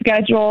salary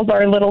schedules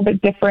are a little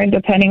bit different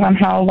depending on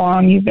how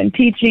long you've been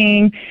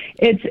teaching.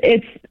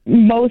 It's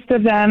most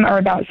of them are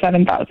about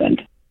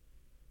 $7,000.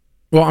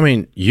 Well, I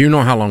mean, you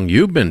know how long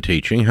you've been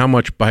teaching. How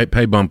much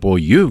pay bump will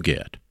you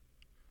get?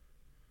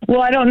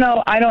 Well, I don't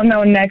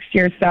know next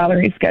year's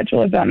salary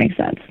schedule, if that makes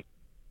sense.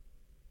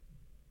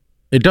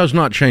 It does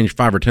not change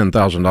 $5,000 or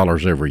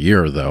 $10,000 every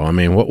year, though. I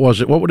mean, what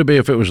would it be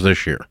if it was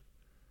this year?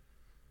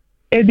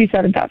 It'd be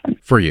 $7,000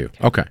 for you.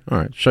 Okay, all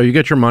right. So you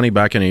get your money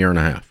back in a year and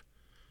a half,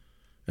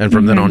 and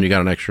from then on, you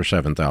got an extra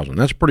 $7,000.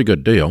 That's a pretty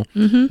good deal.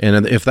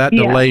 And if that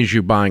delays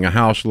you buying a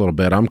house a little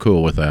bit, I'm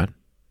cool with that.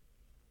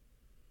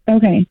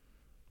 Okay.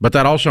 But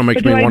that also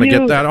makes me want to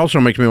get that. Also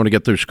makes me want to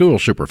get through school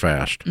super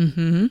fast.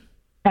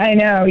 I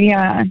know,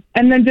 yeah.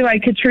 And then do I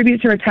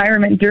contribute to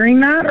retirement during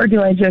that, or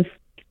do I just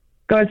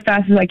go as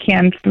fast as I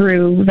can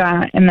through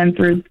that and then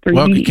through?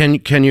 Well,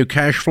 can you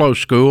cash flow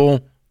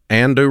school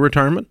and do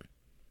retirement?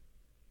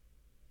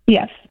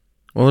 Yes.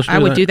 Well, I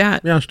would do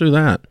that. Yeah, let's do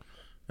that.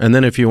 And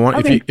then if you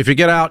want, if you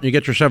get out and you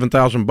get your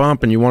 $7,000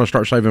 bump and you want to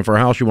start saving for a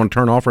house, you want to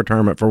turn off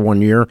retirement for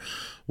 1 year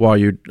while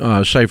you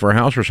save for a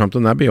house or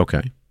something, that'd be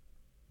okay.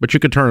 But you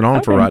could turn it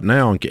on for right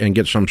now and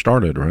get some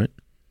started, right?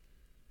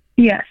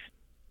 Yes.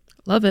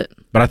 Love it.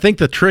 But I think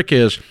the trick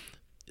is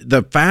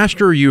the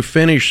faster you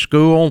finish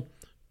school,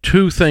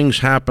 two things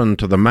happen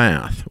to the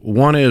math.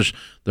 One is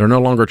they're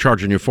no longer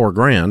charging you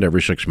 $4,000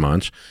 every 6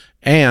 months,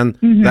 and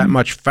that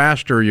much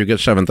faster you get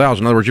 $7,000.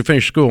 In other words, you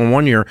finish school in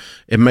 1 year,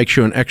 it makes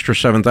you an extra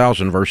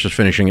 $7,000 versus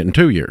finishing it in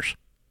 2 years.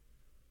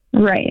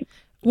 Right.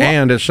 Well,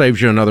 and it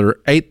saves you another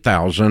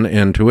 $8,000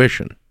 in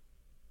tuition.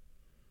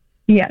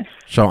 Yes.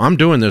 So I'm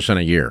doing this in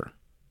a year.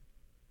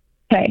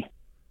 Okay.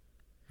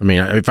 I mean,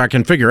 if I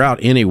can figure out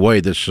any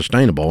way that's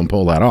sustainable and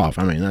pull that off,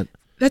 I mean,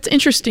 that's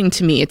interesting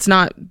to me. It's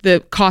not,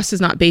 the cost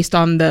is not based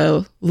on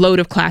the load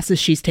of classes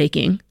she's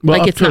taking. Well,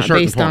 like, it's not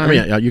based on. I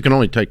mean, yeah, you can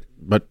only take,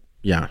 but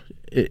yeah,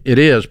 it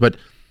is, but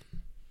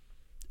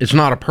it's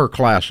not a per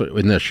class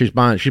in this. She's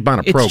buying a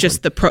program. It's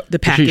just the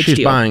package she's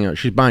deal.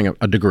 She's buying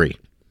a degree.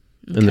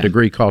 Okay. And the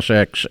degree costs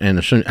X,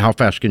 and how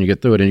fast can you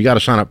get through it? And you got to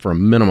sign up for a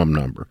minimum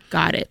number.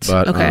 Got it.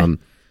 But, okay. I mean,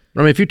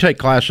 if you take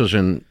classes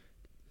in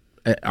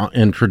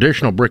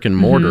traditional brick and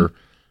mortar,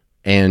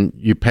 and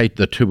you pay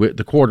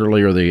the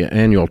quarterly or the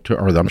annual,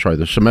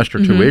 the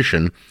semester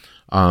tuition,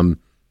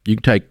 you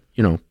can take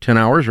 10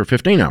 hours or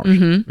 15 hours.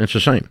 It's the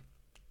same.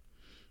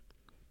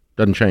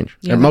 Doesn't change.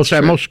 Yeah, at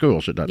most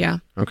schools it doesn't. Yeah.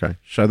 Okay.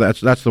 So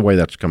that's the way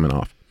that's coming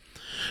off.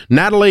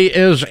 Natalie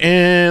is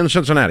in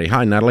Cincinnati.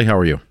 Hi, Natalie. How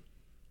are you?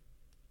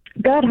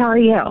 Good. How are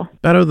you?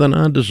 Better than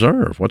I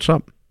deserve. What's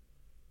up?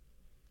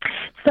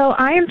 So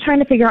I am trying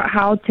to figure out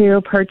how to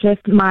purchase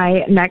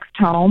my next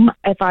home.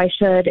 If I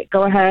should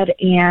go ahead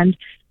and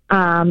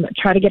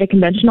try to get a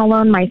conventional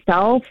loan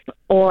myself,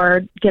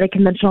 or get a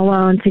conventional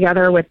loan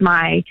together with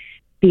my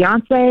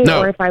fiance,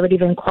 or if I would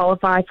even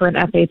qualify for an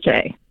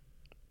FHA.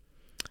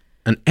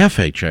 An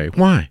FHA?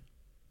 Why?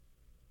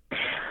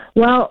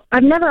 Well,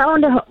 I've never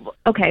owned a home.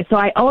 Okay, so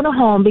I own a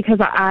home because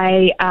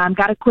I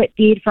got a quit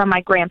deed from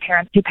my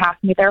grandparents who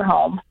passed me their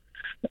home.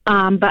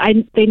 But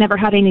they never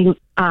had any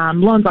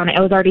loans on it.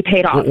 It was already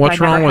paid off. What's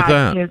wrong with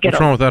that? What's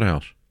wrong with that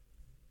house?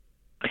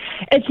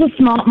 It's just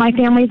small. My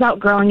family's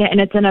outgrowing it,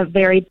 and it's in a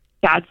very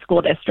bad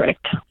school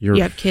district. You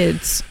have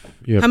kids.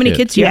 How many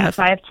kids do you have? Yes,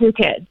 I have 2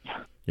 kids.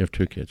 You have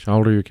 2 kids. How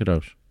old are your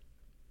kiddos?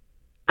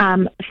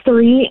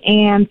 3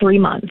 and 3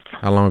 months.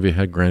 How long have you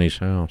had Granny's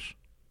house?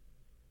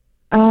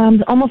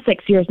 Almost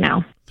 6 years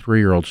now.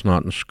 3-year-old's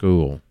not in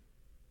school.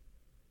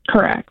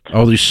 Correct.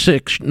 Oh,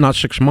 these not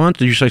 6 months?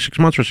 Did you say 6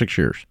 months or 6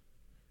 years?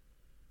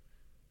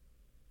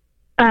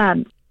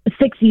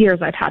 6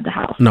 years I've had the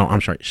house. No,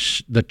 I'm sorry.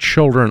 The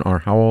children are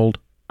how old?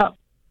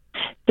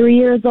 3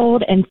 years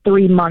old and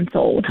 3 months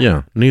old.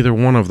 Yeah, neither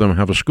one of them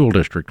have a school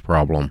district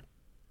problem.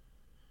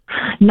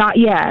 Not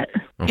yet.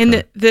 Okay.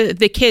 And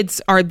the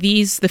kids, are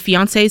these the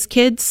fiance's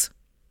kids?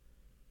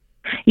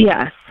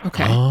 Yes.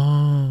 Okay.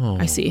 Oh.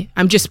 I see.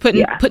 I'm just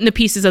putting the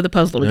pieces of the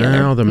puzzle together.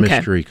 Now the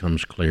mystery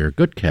comes clear.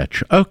 Good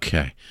catch.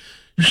 Okay.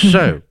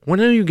 So, when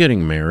are you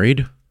getting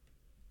married?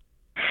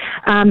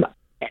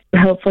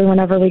 Hopefully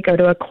whenever we go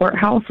to a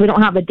courthouse. We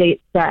don't have a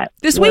date set.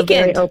 This We're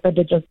weekend. Very open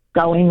to just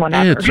going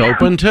whenever. It's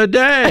open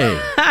today.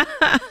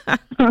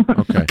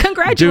 Okay.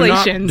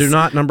 Congratulations. Do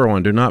not, number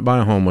one, do not buy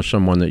a home with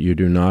someone that you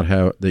do not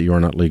have, that you are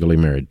not legally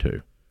married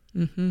to.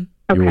 Mm-hmm.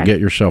 You will get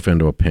yourself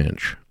into a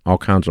pinch. All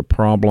kinds of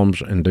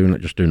problems, and do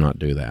not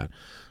do that.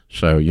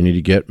 So you need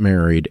to get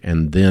married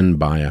and then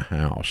buy a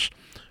house.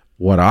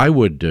 What I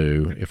would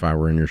do if I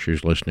were in your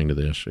shoes listening to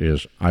this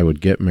is I would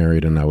get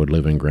married and I would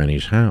live in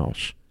Granny's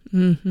house.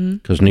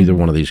 Because neither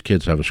one of these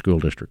kids have a school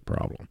district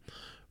problem.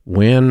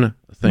 When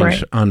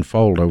things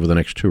unfold over the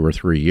next 2 or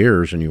 3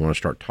 years and you want to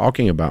start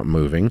talking about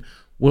moving,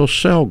 we'll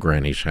sell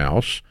Granny's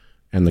house,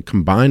 and the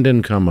combined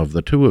income of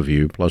the two of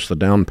you plus the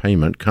down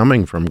payment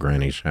coming from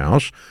Granny's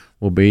house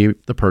will be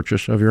the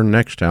purchase of your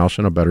next house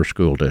in a better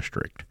school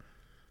district.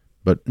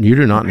 But you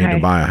do not need to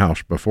buy a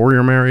house before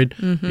you're married.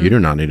 You do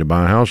not need to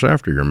buy a house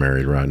after you're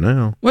married right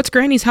now. What's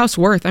Granny's house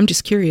worth? I'm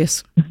just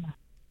curious.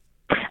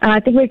 I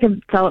think we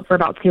could sell it for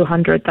about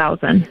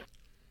 $200,000.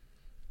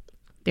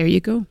 There you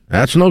go.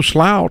 That's no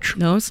slouch.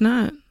 No, it's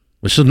not.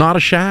 This is not a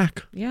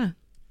shack. Yeah.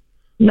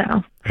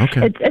 No.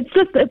 Okay.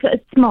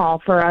 It's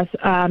small for us,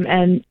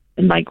 and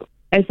like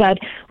I said,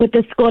 with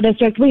the school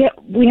district,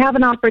 we have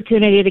an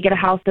opportunity to get a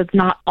house that's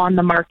not on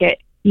the market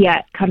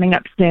yet, coming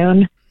up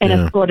soon, in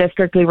a school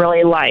district we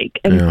really like,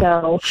 and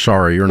so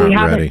sorry, you're not we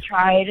ready. haven't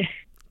tried.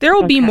 There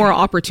will be more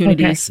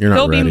opportunities. You're not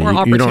There'll ready. be more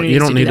opportunities. You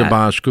don't need to to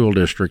buy a school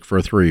district for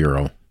a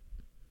 3-year-old.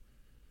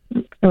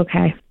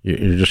 Okay.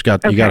 You just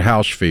got you got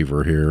house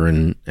fever here,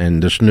 and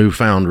this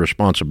newfound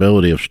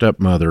responsibility of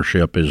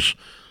stepmothership is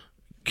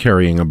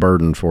carrying a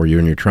burden for you,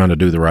 and you're trying to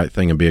do the right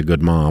thing and be a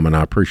good mom, and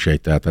I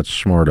appreciate that. That's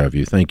smart of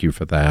you. Thank you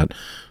for that.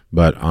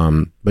 But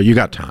you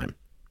got time.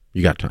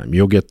 You got time.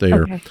 You'll get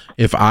there. Okay.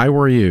 If I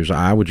were you,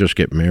 I would just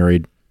get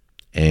married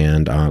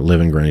and live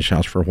in Granny's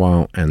house for a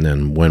while, and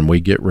then when we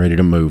get ready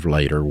to move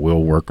later,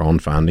 we'll work on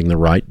finding the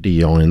right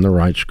deal in the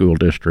right school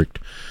district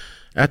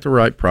at the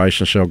right price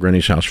and sell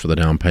Granny's house for the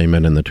down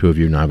payment, and the two of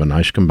you now have a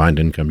nice combined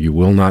income. You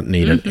will not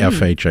need an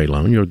FHA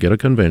loan. You'll get a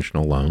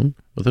conventional loan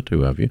with the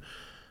two of you.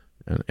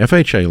 An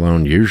FHA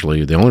loan,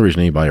 usually, the only reason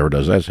anybody ever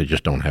does that is they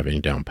just don't have any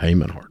down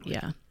payment hardly.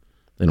 Yeah.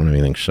 They don't have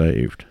anything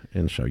saved,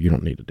 and so you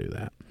don't need to do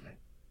that.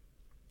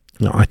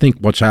 No, I think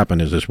what's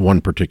happened is this one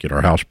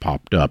particular house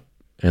popped up,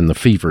 and the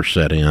fever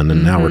set in,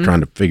 and now we're trying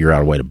to figure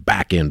out a way to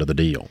back into the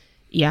deal.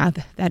 Yeah,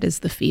 that is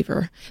the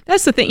fever.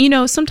 That's the thing. You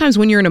know, sometimes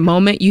when you're in a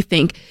moment, you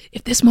think,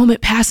 if this moment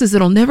passes,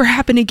 it'll never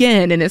happen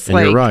again. And it's and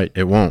you're right.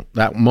 It won't.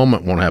 That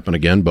moment won't happen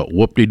again, but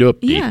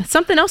whoop-de-doop-de. Yeah,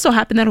 something else will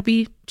happen that'll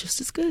be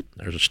just as good.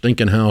 There's a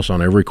stinking house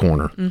on every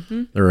corner.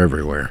 They're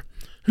everywhere.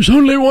 There's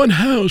only one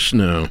house.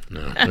 No,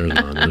 there's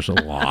not. There's a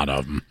lot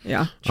of them.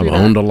 Yeah, I've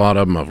owned a lot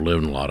of them. I've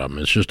lived in a lot of them.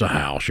 It's just a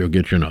house. You'll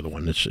get you another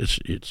one. It's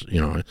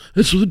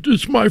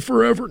it's my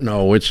forever.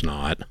 No, it's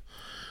not.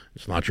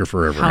 It's not your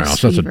forever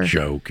house. That's a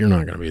joke. You're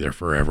not going to be there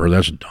forever.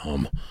 That's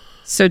dumb.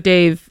 So,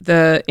 Dave,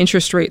 the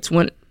interest rates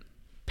went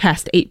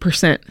past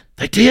 8%.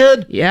 They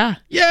did? Yeah.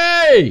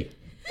 Yay!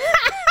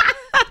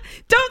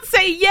 Don't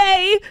say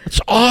yay.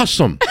 That's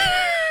awesome.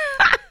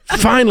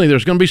 Finally,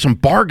 there's going to be some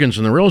bargains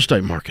in the real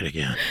estate market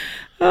again.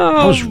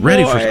 I was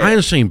ready for. I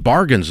hadn't seen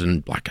bargains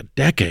in like a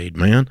decade,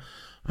 man.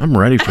 I'm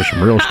ready for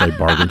some real estate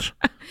bargains.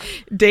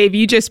 Dave,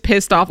 you just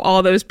pissed off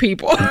all those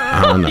people.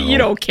 I know. You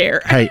don't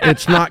care. Hey,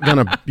 it's not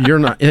gonna.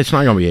 It's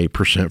not gonna be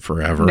 8%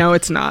 forever. No,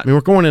 it's not. I mean,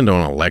 we're going into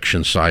an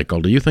election cycle.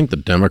 Do you think the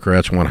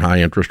Democrats want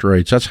high interest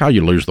rates? That's how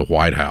you lose the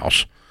White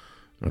House.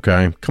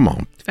 Okay, come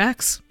on.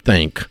 Facts.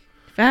 Think.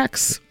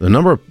 Facts. The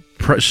number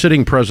of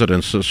sitting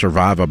presidents that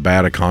survive a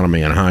bad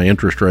economy and high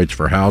interest rates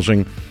for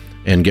housing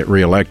and get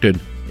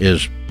reelected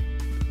is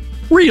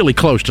really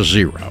close to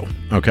zero.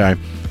 Okay.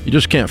 You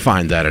just can't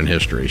find that in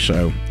history.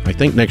 So I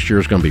think next year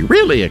is going to be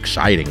really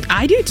exciting.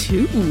 I do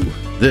too.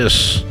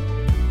 This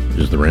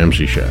is The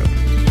Ramsey Show.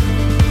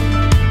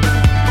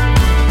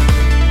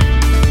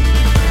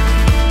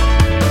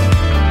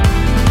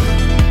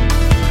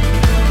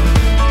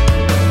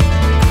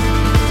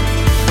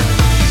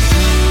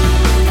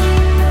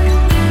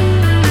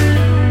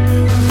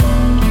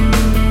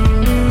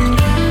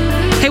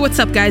 What's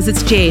up, guys?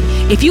 It's Jade.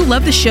 If you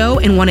love the show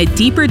and want a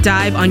deeper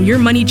dive on your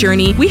money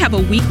journey, we have a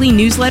weekly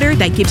newsletter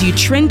that gives you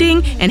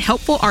trending and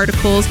helpful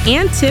articles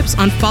and tips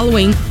on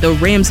following the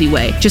Ramsey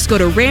way. Just go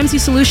to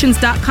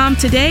RamseySolutions.com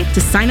today to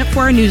sign up for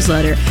our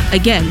newsletter.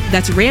 Again,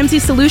 that's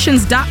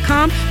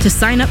RamseySolutions.com to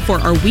sign up for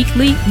our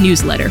weekly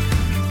newsletter.